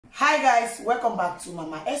Hi guys, welcome back to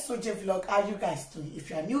Mama SOJ vlog. How you guys doing?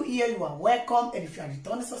 If you are new here, you are welcome, and if you are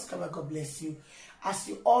returning subscriber, God bless you as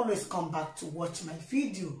you always come back to watch my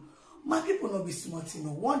video. My people no be smart,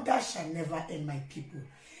 no wonder shall never end. My people,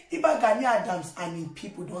 Gani Adams and in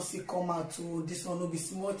people don't see come out to this one no be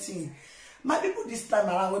smart. My people this time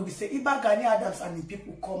around will be say Gani Adams and in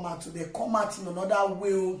people come out to they come out in another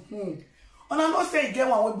way. And I not say again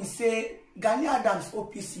one will be say Gani Adams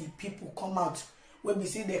OPC people come out. When we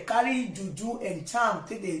say they carry juju and charm,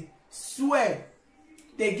 they swear,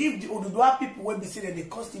 they give the Oduduwa people when we say that they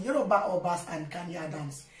cost the Yoruba Obas and Gani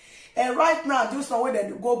Adams. And right now, this one where they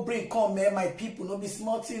go bring come my people, no be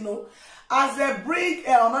smart, you know. As they bring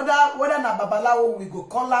another, whether na Babalawo we go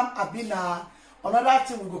call them, Abina, another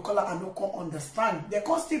thing we go call them, and no come understand. They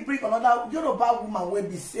can still bring another Yoruba woman where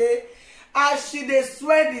we say, as she they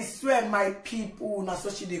swear my people, na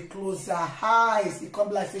so she they close her eyes. It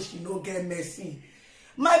come like say she no get mercy.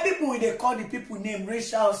 My people, they call the people name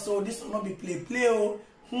racial, so this will not be play. Oh.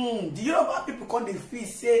 The Yoruba people come they feel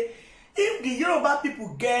say, if the Yoruba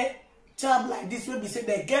people get charm like this, when we say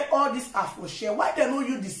they get all this Afro share, why they don't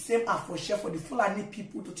use the same Afro share for the Fulani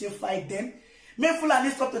people to take fight them? Make Fulani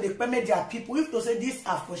stop to the permit their people. If they say this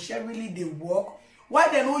Afro share really they work, why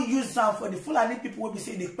they don't use them for the Fulani people? When we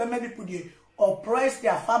say the permit people they oppress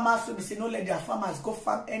their farmers, so we say no let their farmers go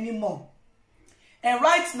farm anymore. And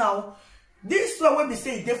right now, this one when we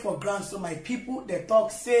say it for grant, so my people they talk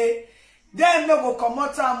say them no go come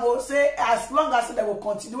out and say as long as they will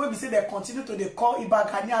continue. When we say they continue to they call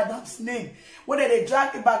Gani Adams name, whether they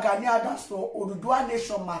drag Gani Adams for Oduduwa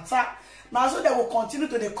nation matter. Now so they will continue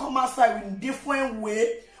to they come outside in different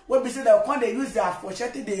way. When we say they will come they use their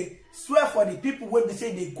unfortunately they swear for the people when we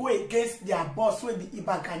say they go against their boss will be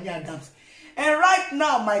Gani Adams. And right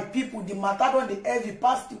now, my people, the matter on the heavy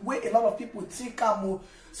past the way a lot of people think more.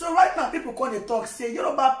 So right now, people come they talk say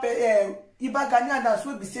Yoruba Gani Adams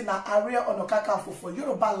will be saying an area on Okakanfo for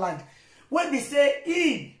Yoruba land. When they say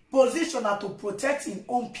he position to protect his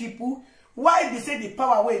own people, why they say the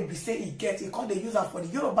power where they say he gets, he can't they use that for the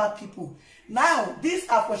Yoruba people. Now, this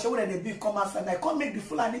are for sure that they be come outside. I can't make the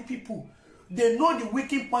Fulani people. They know the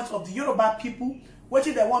weakening points of the Yoruba people. What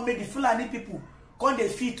if they want make the Fulani people come they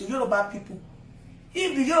feed to Yoruba people?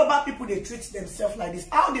 If the Yoruba people they treat themselves like this,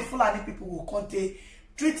 how the Fulani people will come they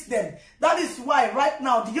treat them? That is why right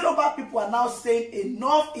now the Yoruba people are now saying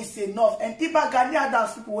enough is enough. And Gani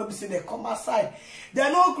Adams people will be saying they come outside. They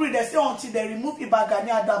no agree. They say until they remove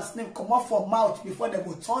Gani Adams name come off from mouth before they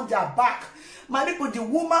go turn their back. My people, the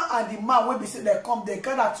woman and the man will be saying they come, they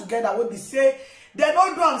gather together. Will be say they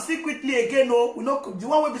don't do them secretly again. No, we know the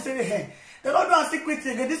one will be saying hey, they don't do them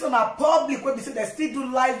secretly again. This one are public. Will be say they still do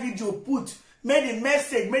live video put. Made the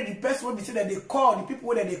message, made the person will be saying that they call the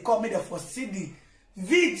people that they call, made them foresee the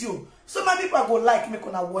video. So many people go like me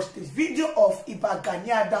when I watch this video of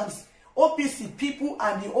Gani Adams, OPC people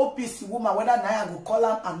and the OPC woman, whether Naya go call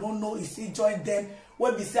them, I don't know if she join them,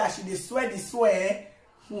 when be say she they swear,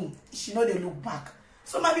 she know they look back.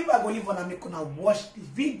 So many people go live on and make when I watch the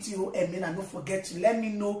video, and then I don't forget to let me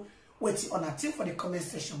know what you on a tip for the comment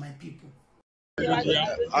section, my people.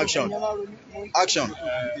 Action.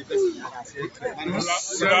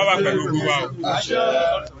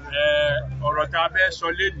 Ọ̀rọ̀ tá bẹ́ sọ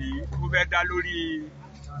lénìí ó bẹ́ dá lórí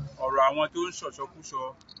ọ̀rọ̀ àwọn tó ń sọ̀sọkúsọ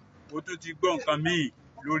ó tó ti gbọ́ nǹkan míì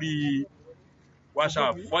lórí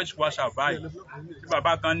voice WhatsApp báyìí tí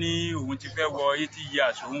bàbá kan ní òun ti fẹ́ wọ 80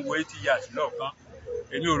 years òun wọ 80 years lọ́ọ̀kan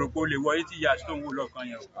èmi ò rò pé ó lè wọ 80 years tó ń wò lọ́ọ̀kan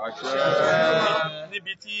yẹn o.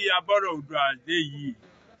 Níbi tí abọ́rọ̀ Oòduà dé yìí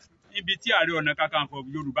ibi tí Ààrẹ Ọ̀nà Kakanfò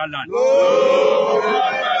Yorùbá land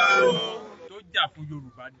tó jà fún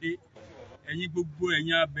Yorùbá dé ẹ̀yin gbogbo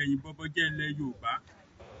ẹ̀yin abẹ̀yìn bọ́bọ́ jẹ́ ilẹ̀ Yorùbá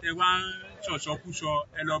tẹ wá ń sọ̀sọ́kúsọ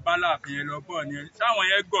ẹ lọ bá láàfin ẹ lọ bọ̀ ni sáwọn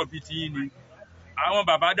yẹn gọ̀ bí ti yín ni àwọn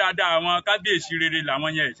bàbá dáadáa àwọn kábíyèsí rere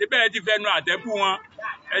làwọn yẹn ṣé bẹ́ẹ̀ ti fẹnu àtẹ́kù wọn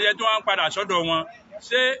ẹyẹ tó wá ń padà sọ́dọ̀ wọn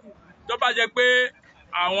ṣé tó bá jẹ́ pé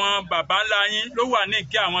àwọn bàbá ńlá yín ló wà ní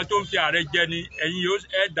kí àwọn tó ń fi ààrẹ jẹ ni ẹ̀yin yóò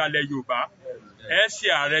ẹ̀ dalẹ̀ Yorùbá ẹ ṣe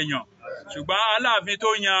ààrẹ yàn ṣùgbọ́n Aláàfin tó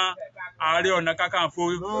yan Ààrẹ Ọ̀nà Kakanfò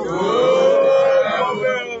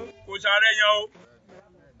kò sí ààrẹ yàn o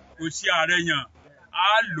kò sí ààrẹ yàn á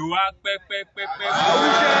lò á pẹ́pẹ́pẹ́pẹ́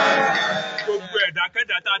gbogbo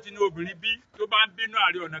ẹ̀dákẹ́dá tá a ti ní obìnrin bí tó bá ń bínú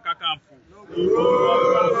Ààrẹ Ọ̀nà Kakanfò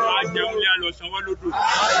á jẹun ní alọ sanwó lódò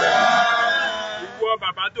ìwọ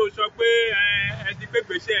bàbá tó sọ pé ẹ ti gbé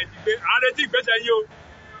gbèsè ẹ ti gbé ààrẹ tí ìgbésẹ̀ yìí o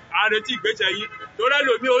ààrẹ tí ìgbésẹ̀ yìí torí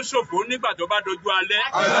ẹlòmíì ó ṣòfò nígbà tó bá dojú alẹ́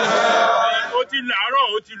ó ti làárọ̀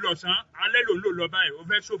ó ti lọ̀sán alẹ́ ló ń lò lọ báyìí ó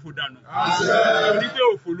fẹ́ ṣòfò dànù torí pé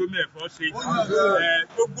òfò lomi ẹ̀fọ́ ṣe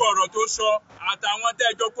gbogbo ọ̀rọ̀ tó sọ àtàwọn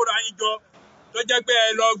tẹ́jọ́ kóra yín jọ tó jẹ́ pé ẹ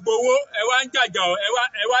lọ gbowó ẹ wá ń jàjà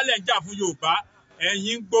ẹ wá lẹ̀ ń jà fún Yorùbá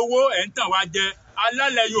ẹ̀yin gbowó ẹ̀ ń tàn wá jẹ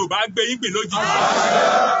alálẹ̀ Yorùbá gbé yín gbè lójijì.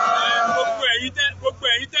 Gbogbo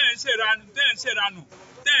ẹ̀yin tẹ́ ń ṣèranù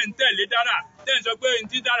tẹ́ ń tẹ̀lé dára tẹ́ ń sọ pé ní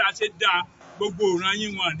tí dára ṣe dáa gbogbo òran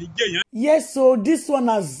yín wọn ní jẹ̀yàn. Yes, so this one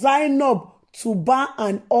is Zainab Tuban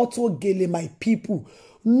and Auto Gele, my people.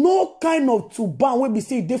 No kind of Tuban wey be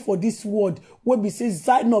say dey for this world wey be say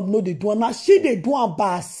Zainab no dey do am. Na she dey do am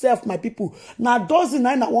by herself, my people. Na dozen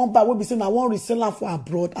na one buy wey be say na one resell am for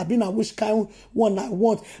abroad. Abi na which kind one I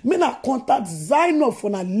want. Make na contact Zainab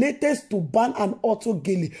for na latest Tuban and Auto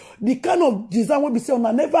Gele. The kind of design wey be say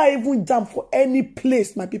una never even jam for any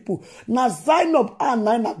place, my people. Na Zainab and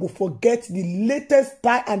na go forget the latest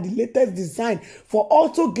style and the latest design for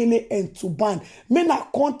Auto Gele and Tuban. Make na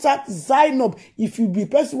contact Zainab if you be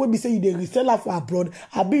person wey be say you dey resell am for abroad.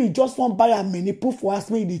 Abi you just wan buy am many proof for us,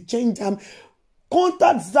 make you dey change am.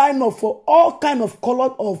 Contact Zainab for all kind of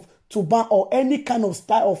color of Tuban or any kind of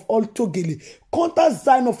style of Auto Gele. Contact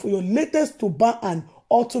Zainab for your latest Tuban and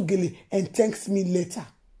Auto Gele and thanks me later.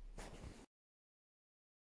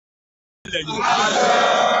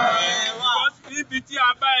 Ibi tí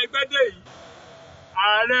a bá ẹgbẹ́ dé yìí,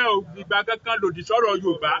 ààrẹ ò gbìgbà kankan lòdì sọ́rọ̀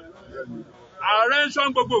Yorùbá. Ààrẹ ń sọ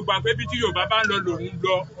gbogbo ìgbà pé bí tí Yorùbá bá ń lọ lòun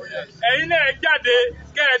lọ. Ẹ̀yin náà jáde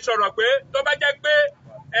kẹ́ ẹ sọ̀rọ̀ pé tó bá jẹ́ pé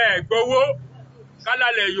ẹ gbowó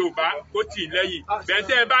kálálẹ̀ Yorùbá kó tì lẹ́yìn. Bẹ́ẹ̀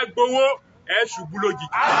tẹ́ ẹ bá gbowó ẹ ṣubú lójijì.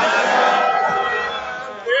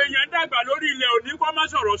 Èèyàn dàgbà lórí ilẹ̀ òní kó má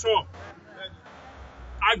sọ̀rọ̀ sọ.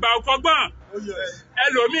 Àgbà ò kọ́gbọ́n.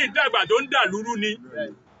 Ẹlòmíì dàgbà tó ń dà lúrú ni.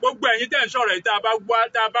 Gbogbo ẹ̀yin tẹ́ ń sọ̀rọ̀ yìí tá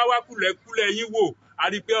a bá wá kúlẹ̀kúlẹ̀ yín wò. A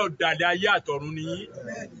rí pé ọ̀dàlẹ̀ ayé àtọ̀run ni yín.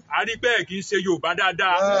 A rí pé ẹ̀ kì í ṣe Yorùbá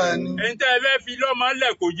dáadáa. Ẹ̀yin tẹ́ ẹ fẹ́ fi lọ́mọ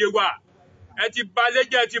lẹ̀ kò yé wa. Ẹ ti balẹ̀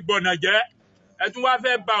jẹ́, ẹ ti bọ̀nà jẹ́. Ẹ tún wá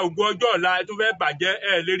fẹ́ ba ògo ọjọ́ ọ̀la, ẹ tún fẹ́ bàjẹ́,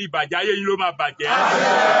 ẹ lè rí bàjẹ́, ayé yín ló máa bàjẹ́.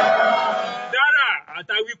 Dára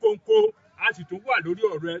àtàwí kónkó, a sì tún wà lórí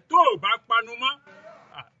ọ̀rọ̀ ẹ. Tó o bá panu mọ́,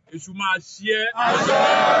 èṣù máa ṣí ẹ.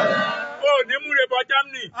 Ó ní múre bọ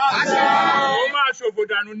Germany. Ó máa ṣòfò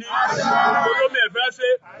dànù ni. Olómi ẹ̀fẹ́ ṣe.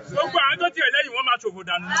 Gbogbo àwọn tó tiẹ̀ lẹ́yìn wọ́n máa ṣòfò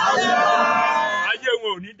dànù ni. Ayé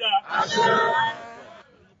wọn ò ní dáa.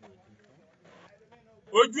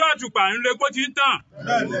 Ojú àtùpà ń lé kó ti ń tàn.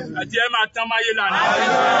 Àti ẹ máa tán máyé lánàá.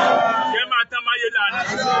 Ẹ máa tán máyé lánàá.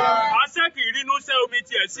 Aṣẹ́kì rínú sẹ́ omi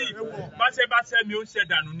tiẹ̀ sí. Báṣẹ́ bá sẹ́mi ó ń ṣe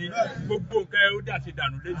dànù ni. Gbogbo nǹkan ẹ ó dà sí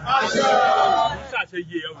dànù lé. Ó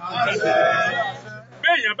ṣàṣeyẹ ẹ ó ṣàṣeyẹ.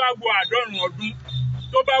 Béèyàn bá wo 100 ọdún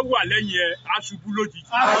tó bá wà lẹ́yìn ẹ aṣubú lójijì.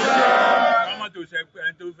 Ọmọ tó ṣe pé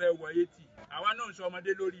ẹni tó fẹ́ wọ 80. Àwa náà ń sọ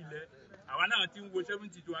ọmọdé lórí ilẹ̀. Àwa náà ti ń wo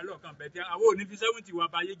 70 tó wà lọ́kàn bẹ̀tẹ̀. Àwa ò ní fi 70 wa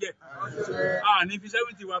bayé jẹ́. A ní fi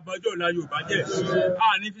 70 wa bọjọ́ ọ̀la Yorùbá jẹ́.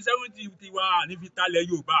 A ní fi 70 wa a ní fi talẹ̀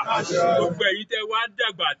Yorùbá. Gbogbo ẹ̀yin tẹ́ wá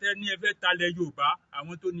dàgbà tẹ́ ní ẹ fẹ́ talẹ̀ Yorùbá.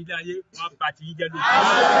 Àwọn tó nílé ayé wọn bá ti yín jẹ́ lójú.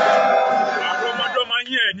 Àwọn ọmọdé máa ń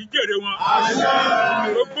yẹ ẹ̀ ní jèrè wọn.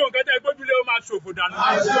 Gbogbo nǹkan tẹ́ gbójúlé ó máa ṣòfò dànù.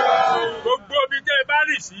 Gbogbo ibi tẹ́ ẹ bá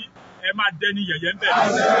rì sí ẹ máa dẹni yẹ̀yẹ́ ń bẹ̀.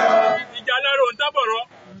 Ìjà lọ́rọ̀ ń tábọ̀rọ̀.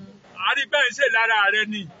 Àrí bẹ́ẹ̀ ń ṣe lára rẹ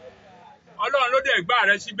ni. Ọlọ́run ló dẹ̀ gbà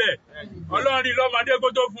rẹ síbẹ̀. Ọlọ́run rí lọ́mọdé kó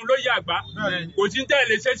tó fún lóyè àgbà. Kò sí tẹ́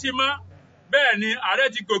lè ṣe sí mọ́. Bẹ́ẹ̀ ni ààrẹ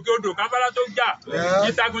ti gòkè odò káfárá tó jà.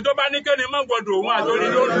 Ìtàkùn tó bá ní kéde mọ́ gbọdọ̀ òun àtòrí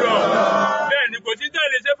ló ń lọ. Bẹ́ẹ̀ ni kò sí tẹ́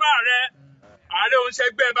lè ṣe fún ààrẹ. Ààrẹ òun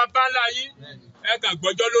ṣẹgbẹ́ bàbá ńlá yín. Ẹ kàn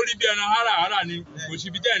gbọ́jọ́ lórí bí ẹran háràhárà ni kò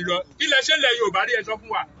síbi tẹ́ ń lọ. Kí lẹ ṣe lẹ̀ Yorùbá rí ẹ sọ fún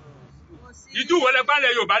wa. Ìdúwò lẹ bá lẹ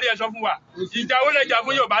Yorùbá rí ẹ sọ fún wa. Ìjà wo lẹ jà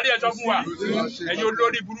fún Yorùbá rí ẹ sọ fún wa. Ẹ̀yin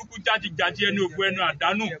olórí burúkú jàtijàti ẹni òfò ẹnu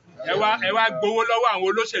àdánù. Ẹ wá gbowó lọ́wọ́ àwọn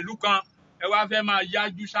olóṣèlú kan. Ẹ wá fẹ́ máa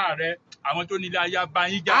yájú sáàrẹ. Àwọn tó nílé ayé bá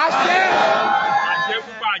yín jà. Àjẹ́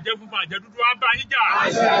funfun, àjẹ́ dúdú á bá yín jà.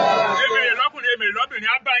 Èmèrè lọ́kùnrin, èmèrè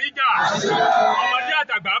lọ́bìnrin á bá yín jà. Ọmọdé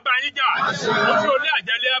àtàgbà á bá yín jà. Oṣù olé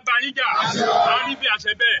àjẹlé á bá yín jà. Á rí bí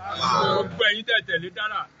àṣẹ bẹ́ẹ̀. Gbogbo ẹ̀yin tẹ́ tẹ̀lé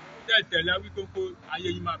dára. Tẹ̀lé Awíkóńkó ayé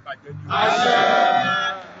yìí máa bàjẹ́ ni.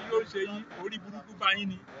 Kí ló ń ṣe yín? Orí burúkú bá yín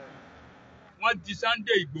ni. Wọ́n di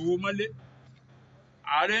Sunday Ìgbòho mọ́lé.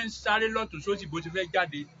 Ààrẹ ń sáré lọ́tún sósì bó ti fẹ́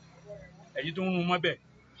jáde. Ẹ̀yin tó ń rún mọ́bẹ̀.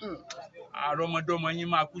 Àrọ́mọdọ́mọ yín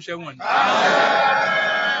máa kú sẹ́wọ̀n ni.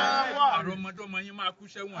 Àrọ́mọdọ́mọ yín máa kú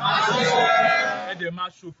sẹ́wọ̀n ni. Ẹ̀dẹ̀ máa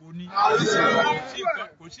ṣòfò ni.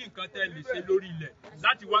 Kò sí nǹkan tẹ́ lè ṣe lórí ilẹ̀.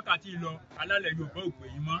 Láti wákàtí lọ, alálẹ̀ Yorùbá ò gbè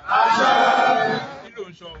yín mọ́. Kí ló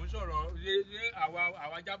ń sọ? Òun sọ̀rọ̀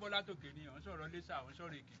àwa jábọ́ látòkè ni. Òun sọ̀rọ̀ Lẹ́sà, òun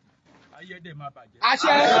sọ̀rọ̀ Èkìtì. Ayé ẹ̀dẹ̀ máa bàjẹ́.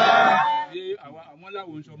 Àwọn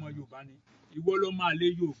làwọn ń sọ ọmọ Yorùbá ni. Ìwọ ló máa lé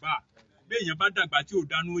Yorùbá. Bí èèyàn bá dàgbà tí ò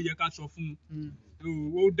dánú ó yẹ ká sọ fún un.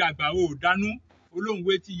 Ó dàgbà ó dánú. Olóhùn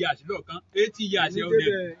 80 years lọ́ọ̀kan. 80 years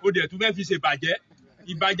ó dẹ̀ tún fẹ́ fi ṣèbàjẹ́.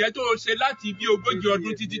 ìbàjẹ́ tó ṣe láti bí 40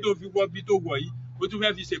 ọdún títí tó fi wọ bí tó wọ̀ yìí ó tún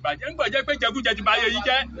fẹ́ fi ṣèbàjẹ́ ń gbọ́jẹ́ pé jẹkújẹ ti báyé yìí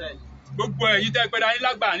jẹ́ gbogbo ẹ̀yin tẹ́ pẹ́ra yín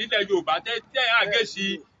lágbà nílẹ̀ Yorùbá tẹ́ àgẹ́sì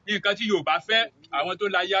nǹkan tí Yorùbá fẹ́ àwọn tó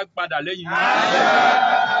láyé padà lẹ́yìn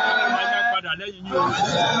yín padà lẹ́yìn yín o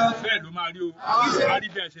bẹ́ẹ̀ ló máa rí o máa rí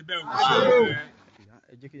bẹ́ẹ̀ ṣe bẹ́ẹ̀ o.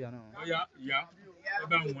 Ẹ jẹ́ kí ìyá náà. Ọya ìyá ẹ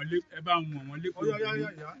bá wọn lé kó.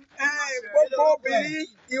 Gbogbo obìnrin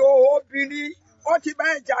ìhòòhò obìnrin ó ti bá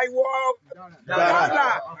ẹja ìwọ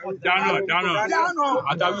dáná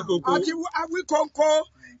àtàwí kòkó àti awíkòkó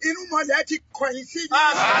inú mọ̀lẹ́ ti kọ̀yìn sí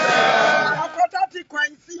yìí àkọ́tà ti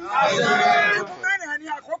kọ̀yìn sí yìí ikú mẹ́rin ni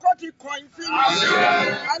àkọ́kọ́ ti kọ̀yìn sí yìí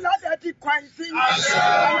aládẹ ti kọ̀yìn sí yìí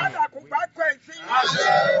aládàkùngbà kọ̀yìn sí yìí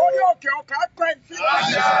orí òkè ọ̀kà kọ̀yìn sí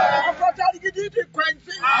yìí àkọ́tà gidi ti kọ̀yìn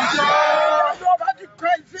sí yìí Yorùbá ti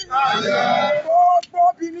kọ̀yìn sí yìí gbogbo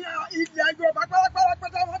obìnrin ilẹ̀ Yorùbá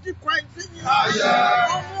pátápátá wọ́n ti kọ̀yìn sí yìí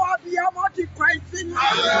ọmọ abiyamọ ti kọ̀yìn sí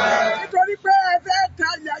yìí nítorí pé ẹ fẹ́ ta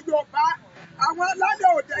ilẹ̀ Yorùbá àwọn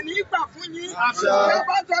alálẹ̀ òde ní ìgbà fún yín ẹ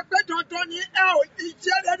bá sọ pé dandan ni ẹ ò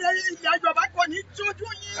ìṣe rere ilẹ̀ Yorùbá kò ní tójú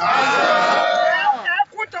yín ẹ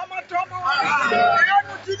kú tọmọtọmọ ẹ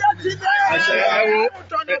nu tílétílé ẹ wo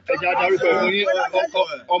ẹja darúgbó ẹ̀fọn yín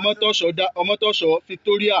ọmọtọ́ṣọ́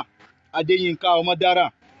Victoria Adéyínká Ọmọdára.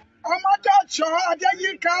 Ọmọtọ́ṣọ́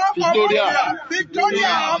Adéyínká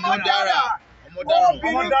Victoria Ọmọdára.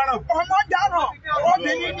 Ọmọdáràn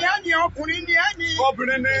obìnrin ni ẹni ọkùnrin ni ẹni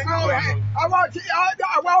obìnrin ni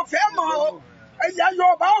àwa ò fẹ́ mọ̀ ẹ̀yà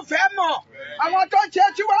Yorùbá ò fẹ́ mọ̀ àwọn tó ṣe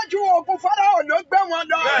síwájú Ògún Fáráò ló gbé wọn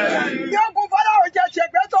lọ bí Ògún Fáráò jẹ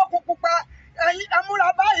ṣègbè tó kú pupa ẹ̀yin ẹmúra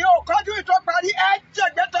báyìí ò kọjú ìtọ́ parí ẹ̀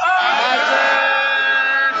ṣègbè tó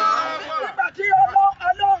nígbà tí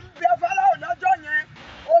Ọlọ́run bẹ Fáráò lọ́jọ́ yẹn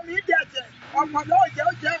omi dẹ̀jẹ̀ ọ̀pọ̀lọ́ òjẹ́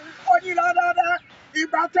òjẹun ó ní rárá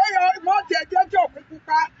ìgbà tó yọ Mósè dé tí Òkun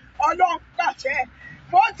Pupa Ọlọ́run pàṣẹ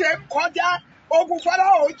Mósè ń kọjá Ògún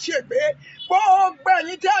Fáráò ṣègbè gbogbo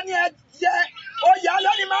ẹ̀yin tẹ́ ni ẹ jẹ oyè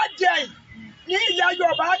lónìí máa jẹyìn ní ilẹ̀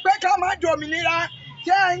Yorùbá pé ká má dòmìnira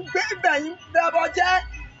tẹ́ ń gbé bẹ̀yìn bẹ̀bọ̀ jẹ́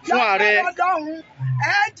fún ààrẹ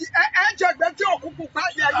ẹ jẹgbẹ́ tí Òkun Pupa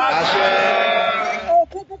lẹ̀ Yorùbá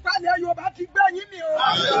Òkun Pupa lẹ̀ Yorùbá ti gbé yín mi o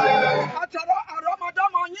àtọ̀rọ̀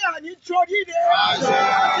àrọ́mọdọ́mọ yín àní torí rẹ̀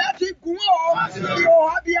àṣẹ ti gùn o ìhò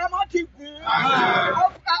abiyamọ ti gùn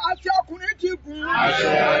àti ọkùnrin ti gùn àti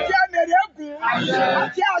ẹ̀mẹ̀rẹ̀ gùn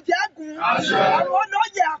àti àjẹ́ gùn àwọn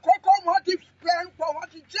olóyè àkọ́kọ́ wọn ti fẹ́ ń pọ̀ wọ́n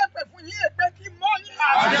ti ṣépè fún yín èpè tí mọ́ yín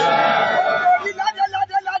orí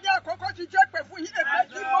ládé àkọ́kọ́ ti ṣépè fún yín èpè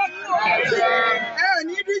tí mọ́ yín o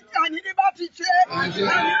ẹ̀ẹ́nì ní bá ti ṣe ẹ̀ẹ́nì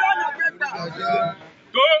lọ́nà pẹ̀gbà.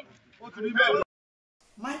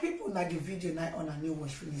 My people, na the video now on a new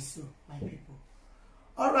watch finish so my people.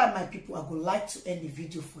 Alright, my people, I would like to end the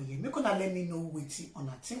video for you. Make una let me know wetin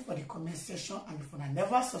una think for the comment section, and if una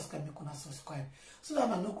never subscribe, make una subscribe so that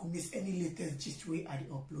I no go miss any latest gist wey I dey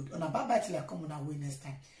upload. Una bye bye till I come on our way next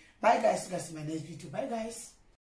time. Bye guys, see you guys in my next video. Bye guys.